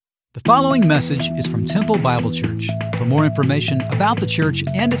The following message is from Temple Bible Church. For more information about the church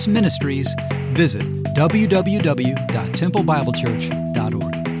and its ministries, visit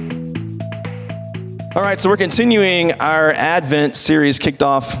www.templebiblechurch.org. All right, so we're continuing our Advent series kicked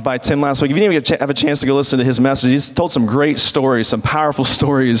off by Tim last week. If you didn't even have a chance to go listen to his message, he's told some great stories, some powerful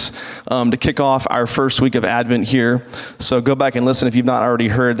stories to kick off our first week of Advent here. So go back and listen if you've not already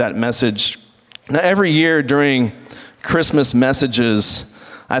heard that message. Now, every year during Christmas messages,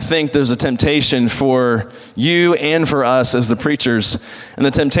 I think there's a temptation for you and for us as the preachers. And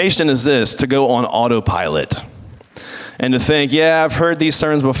the temptation is this, to go on autopilot. And to think, yeah, I've heard these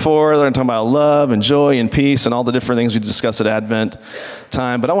sermons before. They're talking about love and joy and peace and all the different things we discuss at Advent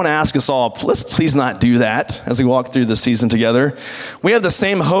time. But I want to ask us all, let's please not do that as we walk through the season together. We have the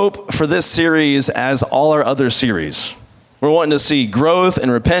same hope for this series as all our other series. We're wanting to see growth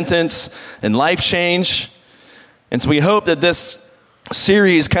and repentance and life change. And so we hope that this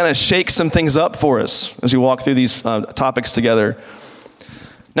series kind of shakes some things up for us as we walk through these topics together.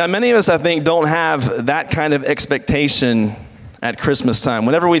 Now, many of us, I think, don't have that kind of expectation at Christmas time.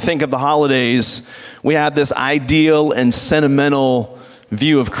 Whenever we think of the holidays, we have this ideal and sentimental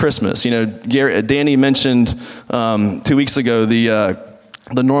view of Christmas. You know, Danny mentioned 2 weeks ago the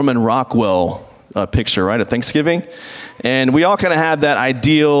Norman Rockwell picture, right, at Thanksgiving. And we all kind of have that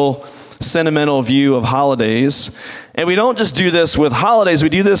ideal, sentimental view of holidays. And we don't just do this with holidays, we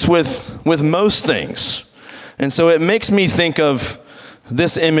do this with most things. And so it makes me think of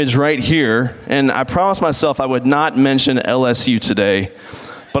this image right here. And I promised myself I would not mention LSU today,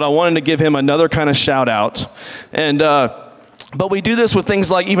 but I wanted to give him another kind of shout out. And but we do this with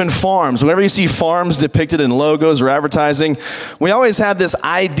things like even farms. Whenever you see farms depicted in logos or advertising, we always have this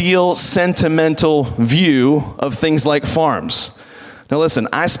ideal, sentimental view of things like farms. Now listen,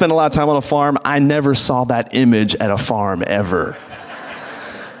 I spent a lot of time on a farm. I never saw that image at a farm ever.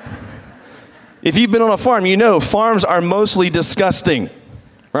 If you've been on a farm, you know farms are mostly disgusting,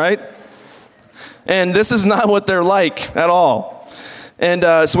 right? And this is not what they're like at all. And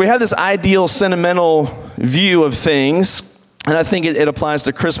so we have this ideal, sentimental view of things, and I think it applies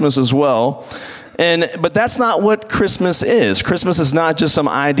to Christmas as well. But that's not what Christmas is. Christmas is not just some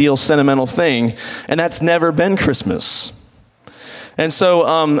ideal, sentimental thing, and that's never been Christmas. And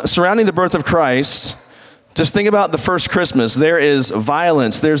so surrounding the birth of Christ, just think about the first Christmas. There is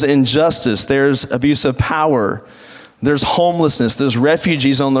violence, there's injustice, there's abuse of power, there's homelessness, there's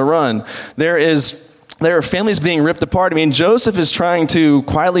refugees on the run. There are families being ripped apart. I mean, Joseph is trying to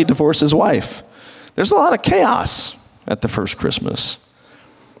quietly divorce his wife. There's a lot of chaos at the first Christmas.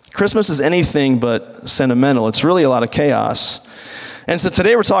 Christmas is anything but sentimental. It's really a lot of chaos. And so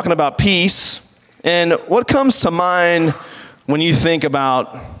today we're talking about peace. And what comes to mind when you think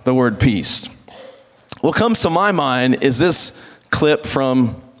about the word peace? What comes to my mind is this clip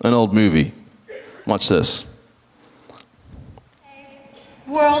from an old movie. Watch this.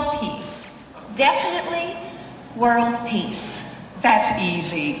 World peace. Definitely world peace. That's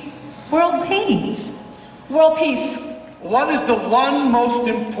easy. World peace. World peace. What is the one most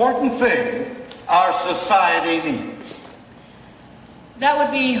important thing our society needs? That would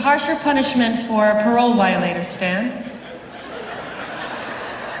be harsher punishment for parole violators, Stan.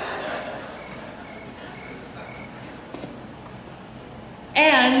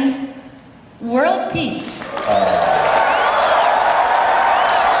 And world peace.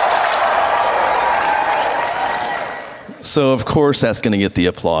 So of course that's going to get the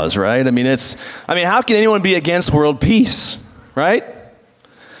applause, right? I mean, how can anyone be against world peace, right?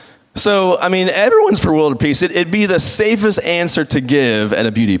 So, I mean, everyone's for world peace. It'd be the safest answer to give at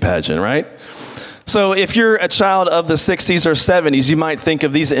a beauty pageant, right? So if you're a child of the 60s or 70s, you might think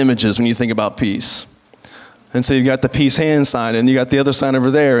of these images when you think about peace. And so you've got the peace hand sign, and you got the other sign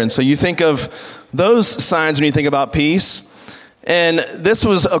over there. And so you think of those signs when you think about peace. And this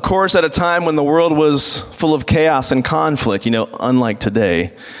was, of course, at a time when the world was full of chaos and conflict, you know, unlike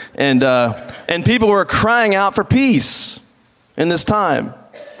today. And people were crying out for peace in this time.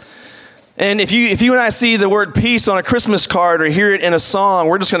 And if you and I see the word peace on a Christmas card or hear it in a song,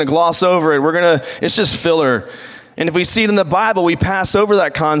 we're just going to gloss over it. It's just filler. And if we see it in the Bible, we pass over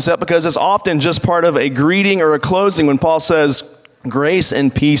that concept because it's often just part of a greeting or a closing. When Paul says, grace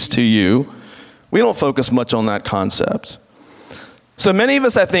and peace to you, we don't focus much on that concept. So many of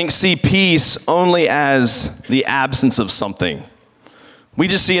us, I think, see peace only as the absence of something. We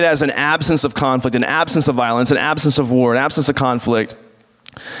just see it as an absence of conflict, an absence of violence, an absence of war, an absence of conflict.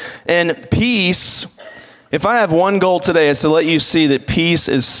 And peace, if I have one goal today, it's to let you see that peace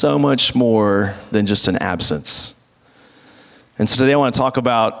is so much more than just an absence. And so today I want to talk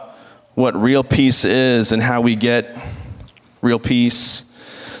about what real peace is and how we get real peace.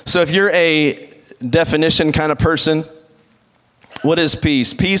 So if you're a definition kind of person, what is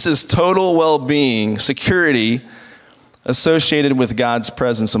peace? Peace is total well-being, security associated with God's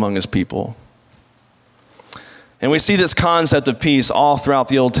presence among his people. And we see this concept of peace all throughout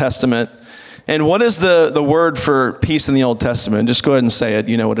the Old Testament. And what is the word for peace in the Old Testament? Just go ahead and say it.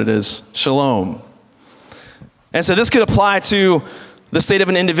 You know what it is. Shalom. And so this could apply to the state of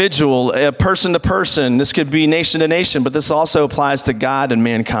an individual, a person to person. This could be nation to nation, but this also applies to God and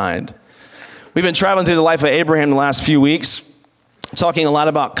mankind. We've been traveling through the life of Abraham the last few weeks, talking a lot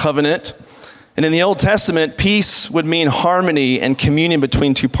about covenant. And in the Old Testament, peace would mean harmony and communion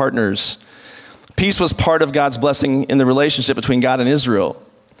between two partners. Peace was part of God's blessing in the relationship between God and Israel.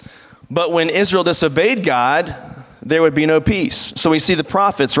 But when Israel disobeyed God, there would be no peace. So we see the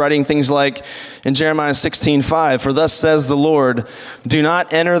prophets writing things like in Jeremiah 16:5, "For thus says the Lord, do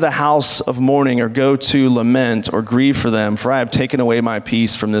not enter the house of mourning or go to lament or grieve for them, for I have taken away my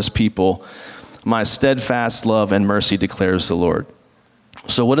peace from this people. My steadfast love and mercy declares the Lord."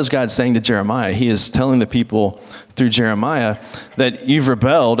 So what is God saying to Jeremiah? He is telling the people through Jeremiah that you've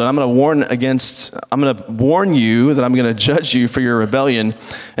rebelled, and I'm going to warn you that I'm going to judge you for your rebellion.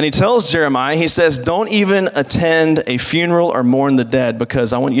 And he tells Jeremiah, he says, don't even attend a funeral or mourn the dead,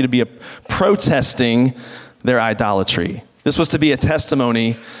 because I want you to be protesting their idolatry. This was to be a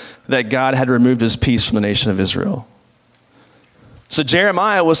testimony that God had removed his peace from the nation of Israel. So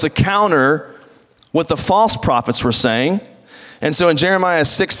Jeremiah was to counter what the false prophets were saying. And so in Jeremiah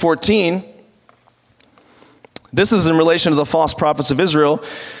 6:14, this is in relation to the false prophets of Israel.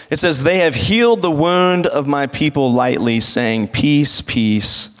 It says, "They have healed the wound of my people lightly, saying, peace,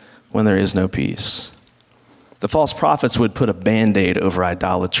 peace, when there is no peace." The false prophets would put a Band-Aid over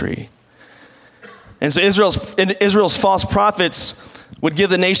idolatry. And so Israel's false prophets would give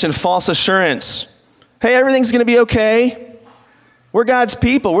the nation false assurance. Hey, everything's going to be okay. We're God's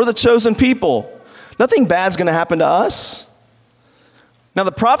people. We're the chosen people. Nothing bad's going to happen to us. Now,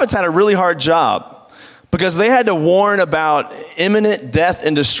 the prophets had a really hard job because they had to warn about imminent death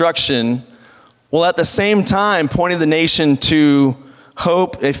and destruction, while at the same time pointing the nation to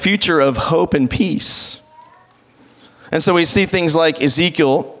hope, a future of hope and peace. And so we see things like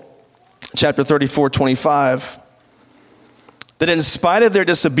Ezekiel chapter 34:25, that in spite of their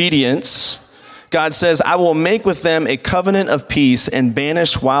disobedience, God says, "I will make with them a covenant of peace and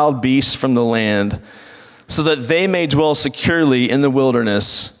banish wild beasts from the land, so that they may dwell securely in the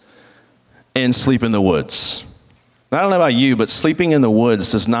wilderness and sleep in the woods." Now, I don't know about you, but sleeping in the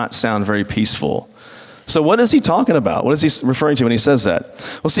woods does not sound very peaceful. So what is he talking about? What is he referring to when he says that?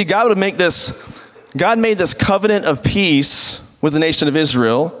 Well, see, God made this covenant of peace with the nation of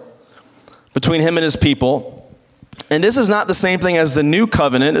Israel between him and his people. And this is not the same thing as the new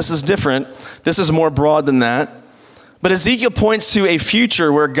covenant. This is different. This is more broad than that. But Ezekiel points to a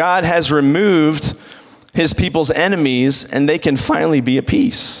future where God has removed his people's enemies, and they can finally be at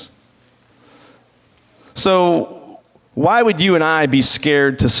peace. So why would you and I be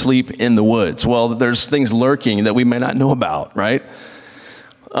scared to sleep in the woods? Well, there's things lurking that we may not know about, right?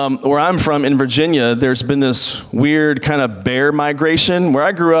 Where I'm from in Virginia, there's been this weird kind of bear migration. Where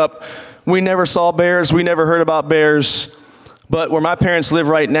I grew up, we never saw bears. We never heard about bears. But where my parents live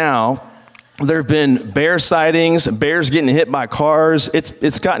right now, there have been bear sightings, bears getting hit by cars.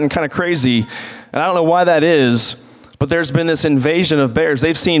 It's gotten kind of crazy. And I don't know why that is, but there's been this invasion of bears.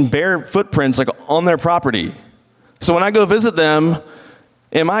 They've seen bear footprints like on their property. So when I go visit them,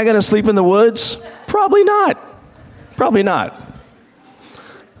 am I going to sleep in the woods? Probably not. Probably not.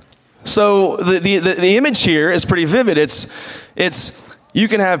 So the image here is pretty vivid. It's you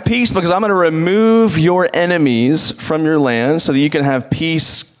can have peace because I'm going to remove your enemies from your land so that you can have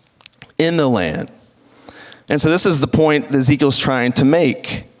peace in the land. And so this is the point that Ezekiel's trying to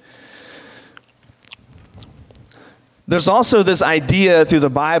make. There's also this idea through the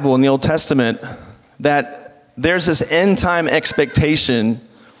Bible in the Old Testament that there's this end time expectation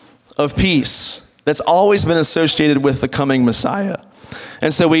of peace that's always been associated with the coming Messiah.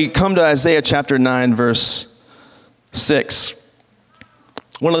 And so we come to Isaiah chapter 9, verse 6.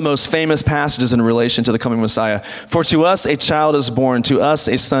 One of the most famous passages in relation to the coming Messiah. "For to us a child is born, to us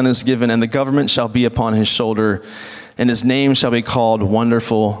a son is given, and the government shall be upon his shoulder, and his name shall be called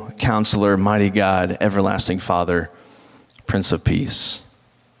Wonderful Counselor, Mighty God, Everlasting Father, Prince of Peace."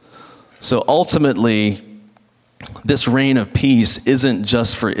 So ultimately, this reign of peace isn't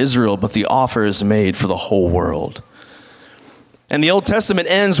just for Israel, but the offer is made for the whole world. And the Old Testament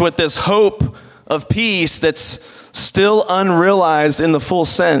ends with this hope of peace that's still unrealized in the full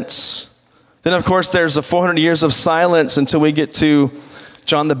sense. Then, of course, there's the 400 years of silence until we get to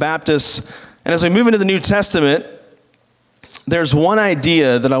John the Baptist. And as we move into the New Testament, there's one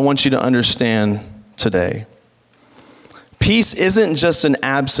idea that I want you to understand today. Peace isn't just an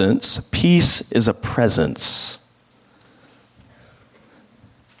absence, peace is a presence.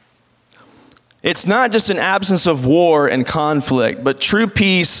 It's not just an absence of war and conflict, but true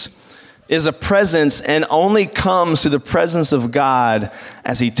peace is a presence and only comes through the presence of God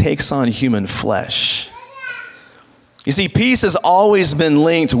as he takes on human flesh. You see, peace has always been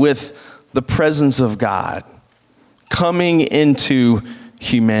linked with the presence of God coming into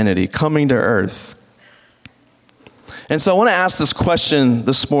humanity, coming to earth. And so I want to ask this question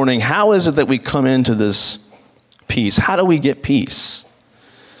this morning. How is it that we come into this peace? How do we get peace?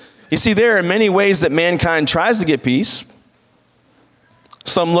 You see, there are many ways that mankind tries to get peace.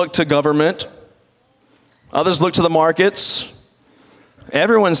 Some look to government. Others look to the markets.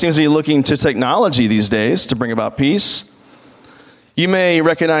 Everyone seems to be looking to technology these days to bring about peace. You may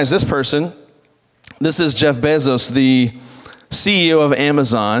recognize this person. This is Jeff Bezos, the CEO of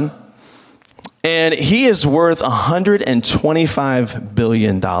Amazon. And he is worth $125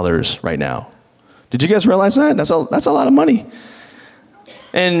 billion right now. Did you guys realize that? That's a lot of money.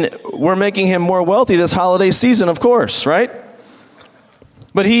 And we're making him more wealthy this holiday season, of course, right?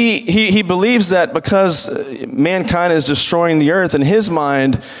 But he believes that because mankind is destroying the earth, in his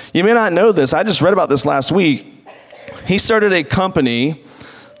mind, you may not know this, I just read about this last week. He started a company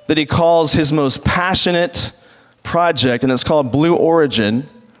that he calls his most passionate project, and it's called Blue Origin,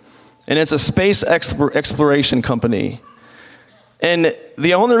 and it's a space exploration company. And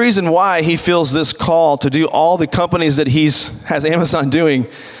the only reason why he feels this call to do all the companies that has Amazon doing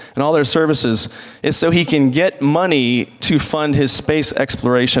and all their services is so he can get money to fund his space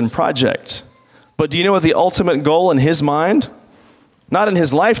exploration project. But do you know what the ultimate goal in his mind, not in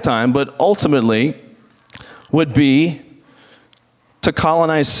his lifetime, but ultimately would be to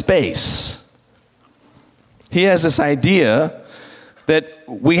colonize space? He has this idea that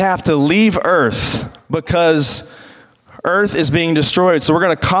we have to leave Earth because Earth is being destroyed, so we're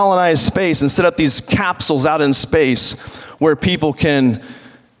going to colonize space and set up these capsules out in space where people can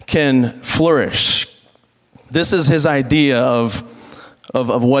flourish. This is his idea of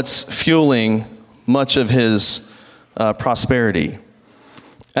what's fueling much of his prosperity.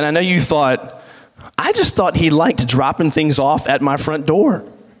 And I know you thought, I just thought he liked dropping things off at my front door.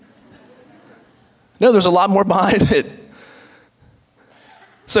 No, there's a lot more behind it.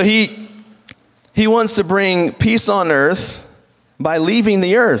 So he wants to bring peace on earth by leaving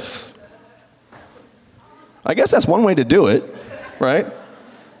the earth. I guess that's one way to do it, right?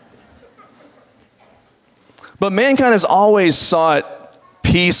 But mankind has always sought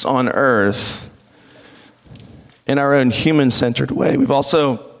peace on earth in our own human-centered way. We've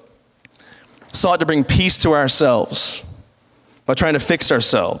also sought to bring peace to ourselves by trying to fix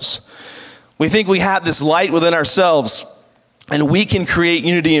ourselves. We think we have this light within ourselves, and we can create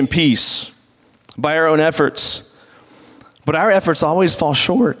unity and peace by our own efforts. But our efforts always fall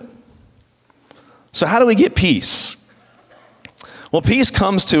short. So how do we get peace? Well, peace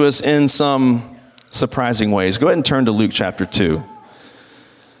comes to us in some surprising ways. Go ahead and turn to Luke chapter 2.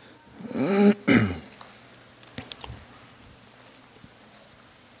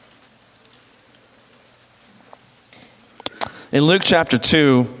 In Luke chapter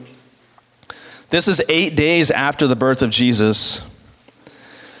 2, this is 8 days after the birth of Jesus.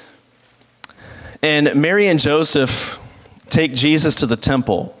 And Mary and Joseph take Jesus to the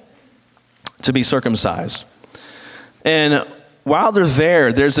temple to be circumcised. And while they're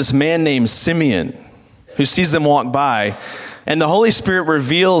there, there's this man named Simeon who sees them walk by. And the Holy Spirit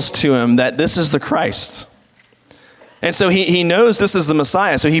reveals to him that this is the Christ. And so he knows this is the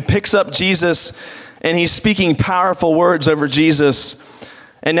Messiah. So he picks up Jesus and he's speaking powerful words over Jesus.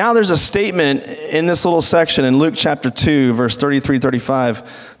 And now there's a statement in this little section in Luke chapter 2, verse 33,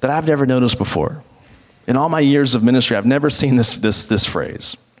 35, that I've never noticed before. In all my years of ministry, I've never seen this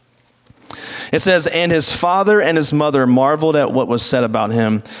phrase. It says, "And his father and his mother marveled at what was said about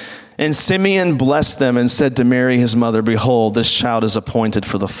him. And Simeon blessed them and said to Mary, his mother, Behold, this child is appointed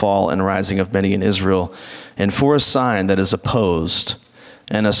for the fall and rising of many in Israel, and for a sign that is opposed.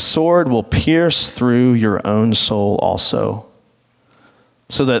 And a sword will pierce through your own soul also,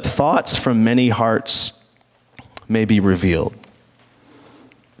 so that thoughts from many hearts may be revealed."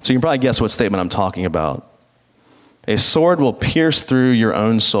 So you can probably guess what statement I'm talking about. A sword will pierce through your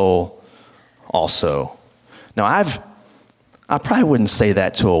own soul also. Now, I probably wouldn't say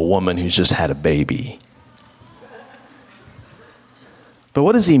that to a woman who's just had a baby. But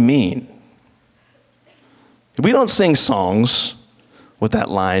what does he mean? We don't sing songs with that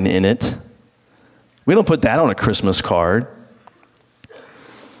line in it. We don't put that on a Christmas card.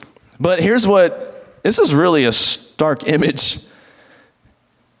 But this is really a dark image.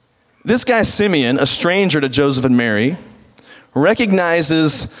 This guy Simeon, a stranger to Joseph and Mary,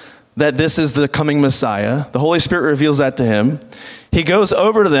 recognizes that this is the coming Messiah. The Holy Spirit reveals that to him. He goes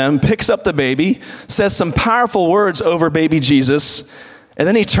over to them, picks up the baby, says some powerful words over baby Jesus, and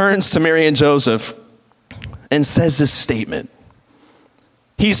then he turns to Mary and Joseph and says this statement.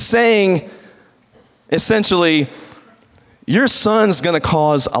 He's saying, essentially, your son's going to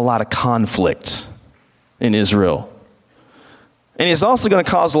cause a lot of conflict in Israel. And he's also going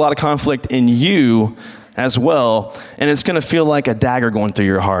to cause a lot of conflict in you as well, and it's going to feel like a dagger going through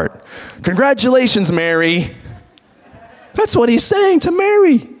your heart. Congratulations, Mary. That's what he's saying to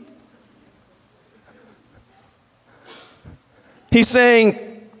Mary. He's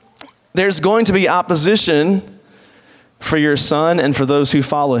saying there's going to be opposition for your son and for those who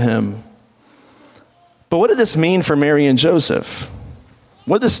follow him. But what did this mean for Mary and Joseph?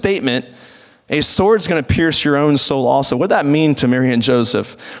 What did the statement, a sword's going to pierce your own soul also, what did that mean to Mary and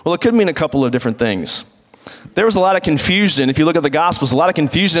Joseph? Well, it could mean a couple of different things. There was a lot of confusion. If you look at the Gospels, a lot of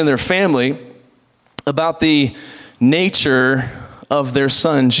confusion in their family about the nature of their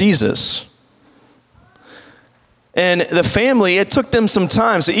son, Jesus. And the family, it took them some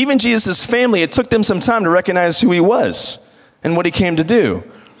time. So even Jesus' family, it took them some time to recognize who he was and what he came to do.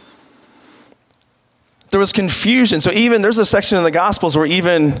 There was confusion. So even there's a section in the Gospels where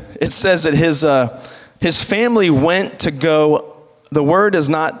even it says that his family went to go, the word is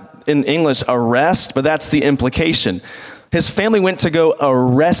not in English arrest, but that's the implication. His family went to go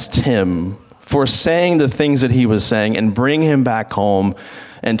arrest him for saying the things that he was saying and bring him back home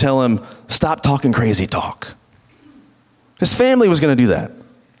and tell him, stop talking crazy talk. His family was going to do that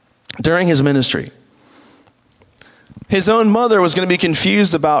during his ministry. His own mother was going to be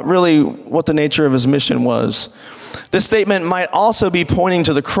confused about really what the nature of his mission was. This statement might also be pointing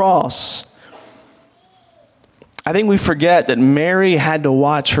to the cross. I think we forget that Mary had to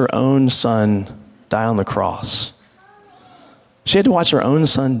watch her own son die on the cross. She had to watch her own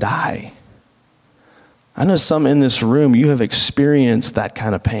son die. I know some in this room, you have experienced that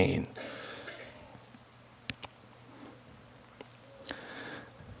kind of pain.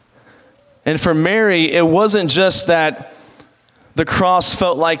 And for Mary, it wasn't just that the cross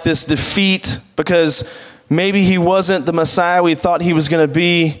felt like this defeat because maybe he wasn't the Messiah we thought he was going to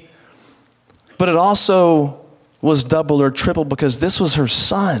be, but it also was double or triple because this was her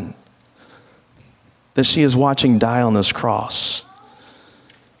son that she is watching die on this cross.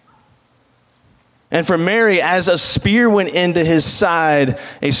 And for Mary, as a spear went into his side,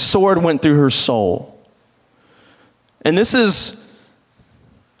 a sword went through her soul. And this is,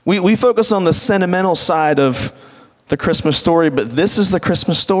 we focus on the sentimental side of the Christmas story, but this is the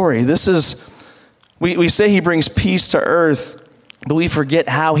Christmas story. This is, we say he brings peace to earth, but we forget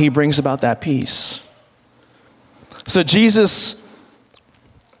how he brings about that peace. So Jesus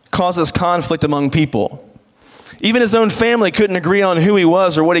causes conflict among people. Even his own family couldn't agree on who he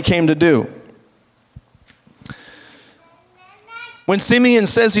was or what he came to do. When Simeon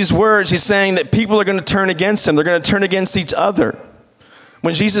says these words, he's saying that people are going to turn against him. They're going to turn against each other.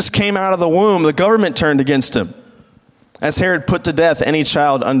 When Jesus came out of the womb, the government turned against him, as Herod put to death any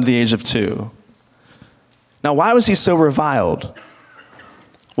child under the age of 2. Now, why was he so reviled?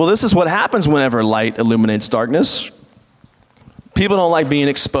 Well, this is what happens whenever light illuminates darkness. People don't like being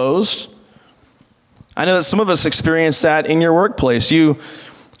exposed. I know that some of us experience that in your workplace. You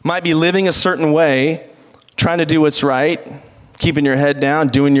might be living a certain way, trying to do what's right, keeping your head down,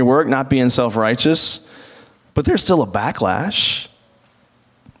 doing your work, not being self-righteous, but there's still a backlash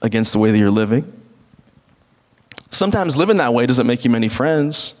against the way that you're living. Sometimes living that way doesn't make you many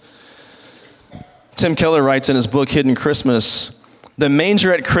friends. Tim Keller writes in his book, Hidden Christmas, the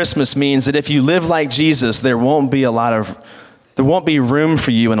manger at Christmas means that if you live like Jesus, there won't be room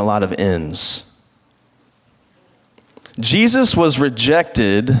for you in a lot of inns. Jesus was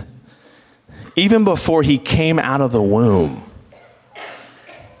rejected even before he came out of the womb.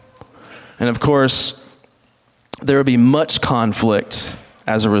 And of course, there would be much conflict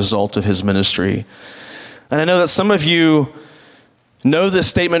as a result of his ministry. And I know that some of you know this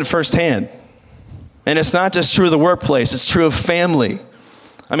statement firsthand. And it's not just true of the workplace, it's true of family.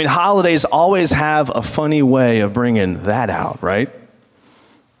 I mean, holidays always have a funny way of bringing that out, right?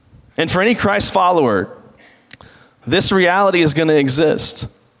 And for any Christ follower, this reality is going to exist.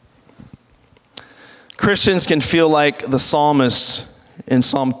 Christians can feel like the psalmist in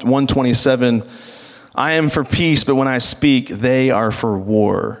Psalm 127, I am for peace, but when I speak, they are for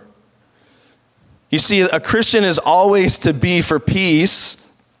war. You see, a Christian is always to be for peace,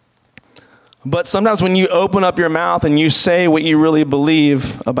 but sometimes when you open up your mouth and you say what you really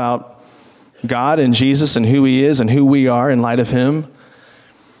believe about God and Jesus and who he is and who we are in light of him,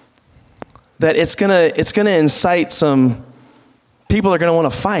 that it's gonna incite some people are going to want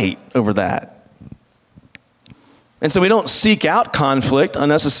to fight over that. And so we don't seek out conflict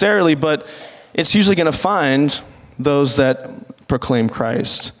unnecessarily, but it's usually going to find those that proclaim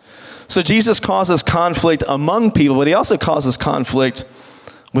Christ. So Jesus causes conflict among people, but he also causes conflict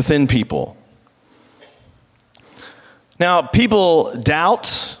within people. Now, people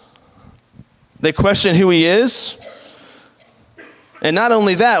doubt. They question who he is. And not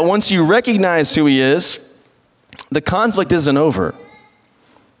only that, once you recognize who he is, the conflict isn't over.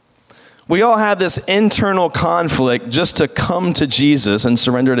 We all have this internal conflict just to come to Jesus and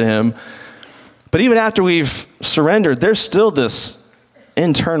surrender to him. But even after we've surrendered, there's still this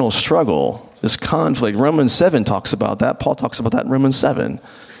internal struggle, this conflict. Romans 7 talks about that. Paul talks about that in Romans 7.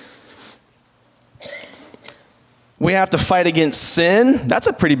 We have to fight against sin. That's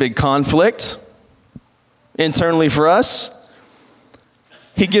a pretty big conflict internally for us.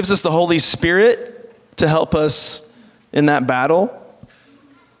 He gives us the Holy Spirit to help us in that battle.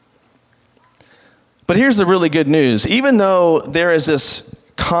 But here's the really good news. Even though there is this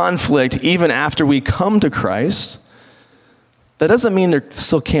conflict even after we come to Christ, that doesn't mean there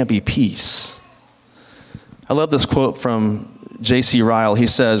still can't be peace. I love this quote from J.C. Ryle. He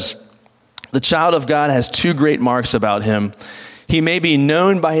says, "The child of God has two great marks about him. He may be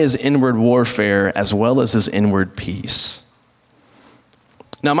known by his inward warfare as well as his inward peace."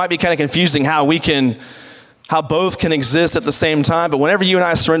 Now, it might be kind of confusing how both can exist at the same time, but whenever you and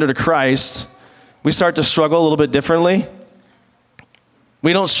I surrender to Christ, we start to struggle a little bit differently.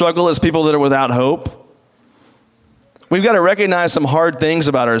 We don't struggle as people that are without hope. We've got to recognize some hard things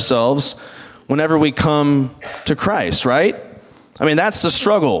about ourselves whenever we come to Christ, right? I mean, that's the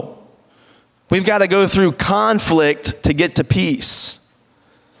struggle. We've got to go through conflict to get to peace.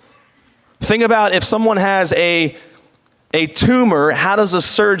 Think about if someone has a tumor, how does a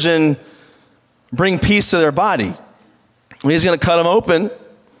surgeon bring peace to their body? Well, he's going to cut them open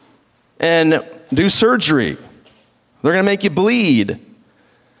and do surgery. They're going to make you bleed.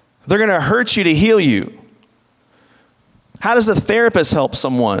 They're going to hurt you to heal you. How does a therapist help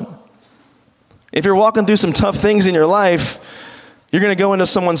someone? If you're walking through some tough things in your life, you're going to go into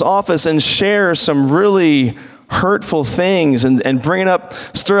someone's office and share some really hurtful things and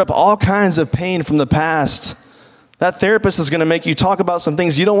stir up all kinds of pain from the past. That therapist is going to make you talk about some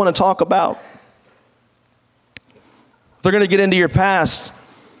things you don't want to talk about. They're going to get into your past,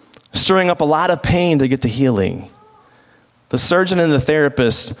 stirring up a lot of pain to get to healing. The surgeon and the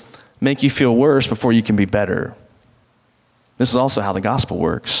therapist make you feel worse before you can be better. This is also how the gospel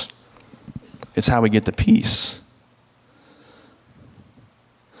works. It's how we get to peace.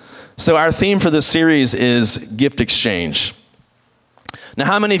 So our theme for this series is gift exchange. Now,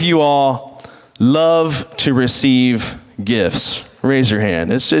 how many of you all love to receive gifts? Raise your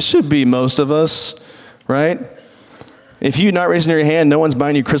hand. It should be most of us, right? If you're not raising your hand, no one's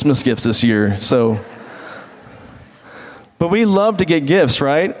buying you Christmas gifts this year. But we love to get gifts,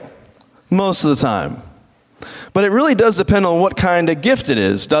 right? Most of the time. But it really does depend on what kind of gift it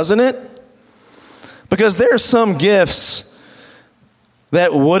is, doesn't it? Because there are some gifts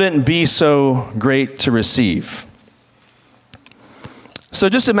that wouldn't be so great to receive. So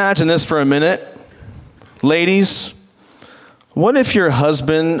just imagine this for a minute. Ladies, what if your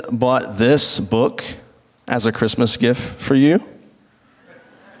husband bought this book as a Christmas gift for you?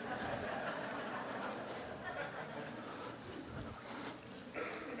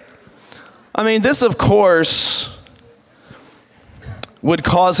 I mean, this, of course, would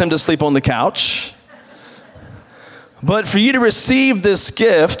cause him to sleep on the couch. But for you to receive this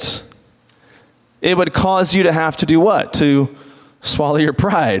gift, it would cause you to have to do what? To swallow your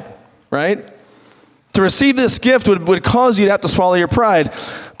pride, right? To receive this gift would cause you to have to swallow your pride.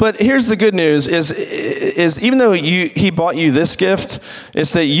 But here's the good news, is even though he bought you this gift,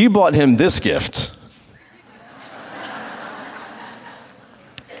 it's that you bought him this gift.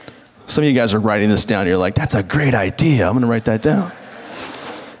 Some of you guys are writing this down. You're like, that's a great idea. I'm going to write that down.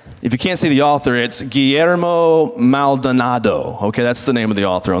 If you can't see the author, it's Guillermo Maldonado. Okay, that's the name of the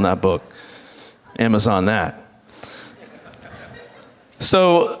author on that book. Amazon that.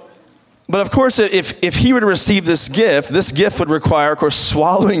 So, but of course, if he were to receive this gift would require, of course,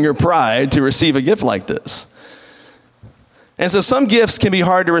 swallowing your pride to receive a gift like this. And so some gifts can be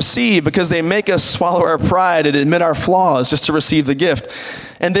hard to receive because they make us swallow our pride and admit our flaws just to receive the gift.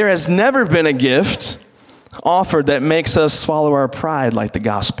 And there has never been a gift offered that makes us swallow our pride like the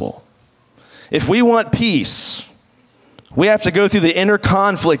gospel. If we want peace, we have to go through the inner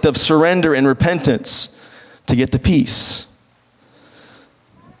conflict of surrender and repentance to get to peace.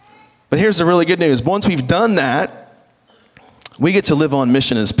 But here's the really good news. Once we've done that, we get to live on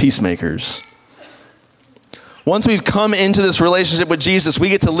mission as peacemakers. Once we've come into this relationship with Jesus, we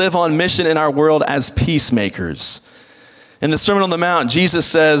get to live on mission in our world as peacemakers. In the Sermon on the Mount, Jesus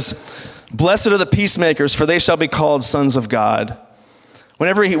says, "Blessed are the peacemakers, for they shall be called sons of God."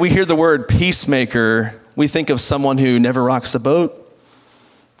 Whenever we hear the word peacemaker, we think of someone who never rocks the boat,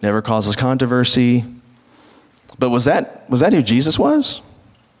 never causes controversy. But was that who Jesus was?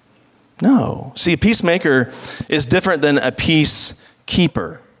 No. See, a peacemaker is different than a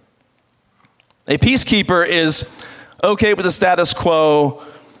peacekeeper. A peacekeeper is okay with the status quo.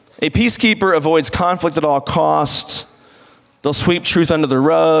 A peacekeeper avoids conflict at all costs. They'll sweep truth under the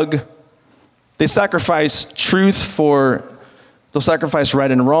rug. They sacrifice they'll sacrifice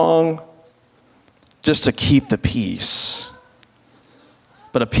right and wrong just to keep the peace.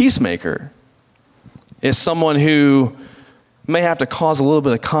 But a peacemaker is someone who may have to cause a little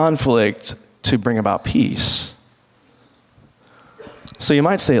bit of conflict to bring about peace. So you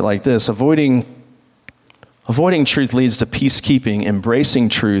might say it like this: avoiding truth leads to peacekeeping. Embracing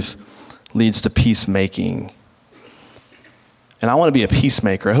truth leads to peacemaking. And I want to be a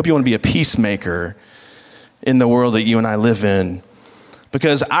peacemaker. I hope you want to be a peacemaker in the world that you and I live in.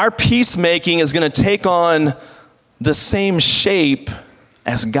 Because our peacemaking is going to take on the same shape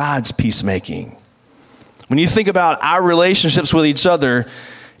as God's peacemaking. When you think about our relationships with each other,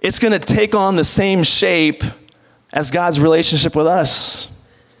 it's going to take on the same shape as God's relationship with us.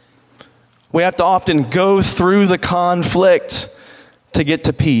 We have to often go through the conflict to get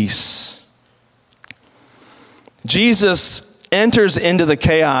to peace. Jesus enters into the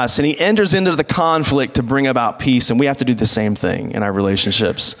chaos and he enters into the conflict to bring about peace, and we have to do the same thing in our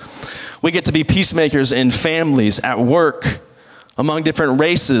relationships. We get to be peacemakers in families, at work, among different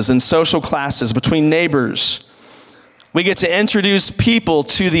races and social classes, between neighbors. We get to introduce people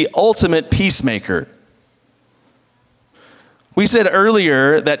to the ultimate peacemaker. We said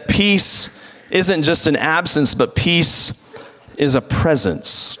earlier that peace isn't just an absence, but peace is a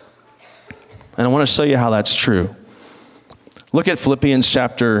presence. And I want to show you how that's true. Look at Philippians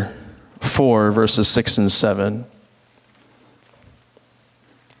chapter 4, verses 6 and 7.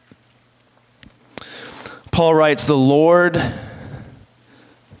 Paul writes, "The Lord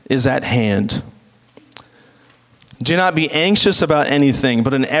is at hand. Do not be anxious about anything,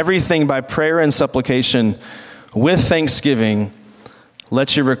 but in everything by prayer and supplication, with thanksgiving,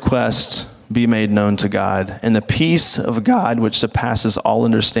 let your requests be made known to God. And the peace of God, which surpasses all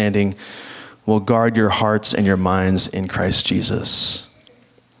understanding, will guard your hearts and your minds in Christ Jesus."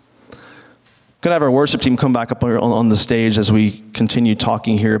 Going to have our worship team come back up on the stage as we continue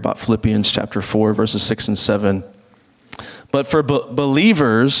talking here about Philippians chapter 4, verses 6 and 7. But for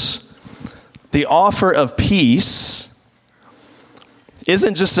believers, the offer of peace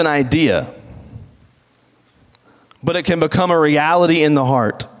isn't just an idea, but it can become a reality in the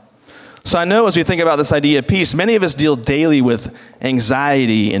heart. So I know as we think about this idea of peace, many of us deal daily with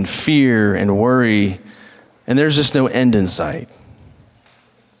anxiety and fear and worry, and there's just no end in sight.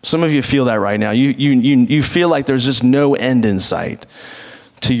 Some of you feel that right now. You feel like there's just no end in sight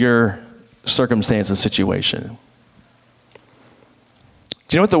to your circumstance and situation.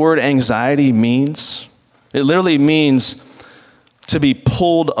 Do you know what the word anxiety means? It literally means to be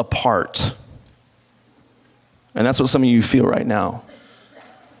pulled apart. And that's what some of you feel right now.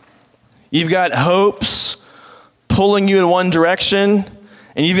 You've got hopes pulling you in one direction,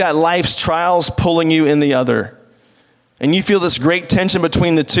 and you've got life's trials pulling you in the other. And you feel this great tension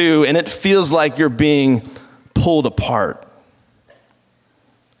between the two, and it feels like you're being pulled apart.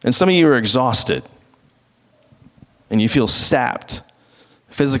 And some of you are exhausted, and you feel sapped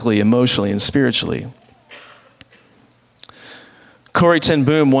physically, emotionally, and spiritually. Corrie ten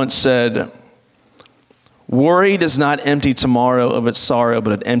Boom once said, "Worry does not empty tomorrow of its sorrow,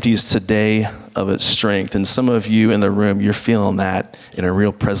 but it empties today of its strength." And some of you in the room, you're feeling that in a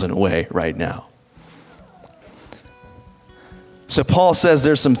real present way right now. So Paul says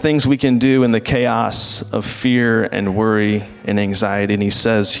there's some things we can do in the chaos of fear and worry and anxiety. And he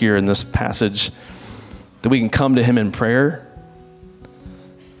says here in this passage that we can come to him in prayer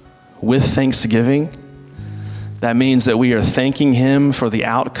with thanksgiving. That means that we are thanking him for the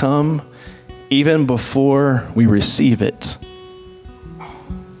outcome even before we receive it.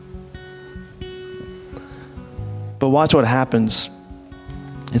 But watch what happens.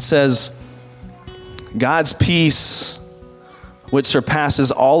 It says, God's peace, which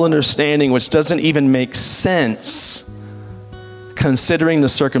surpasses all understanding, which doesn't even make sense considering the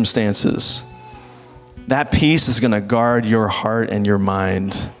circumstances, that peace is going to guard your heart and your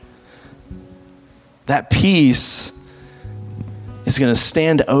mind. That peace is going to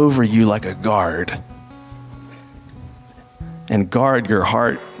stand over you like a guard and guard your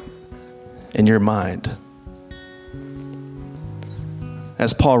heart and your mind.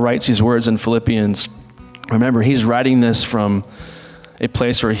 As Paul writes these words in Philippians, remember, he's writing this from a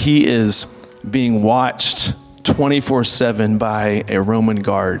place where he is being watched 24/7 by a Roman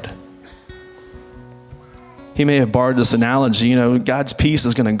guard. He may have borrowed this analogy, God's peace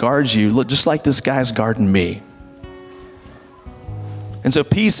is going to guard you, look, just like this guy's guarding me. And so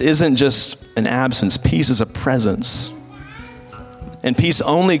peace isn't just an absence. Peace is a presence. And peace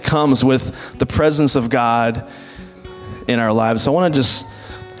only comes with the presence of God in our lives. So I want to just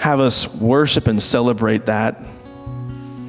have us worship and celebrate that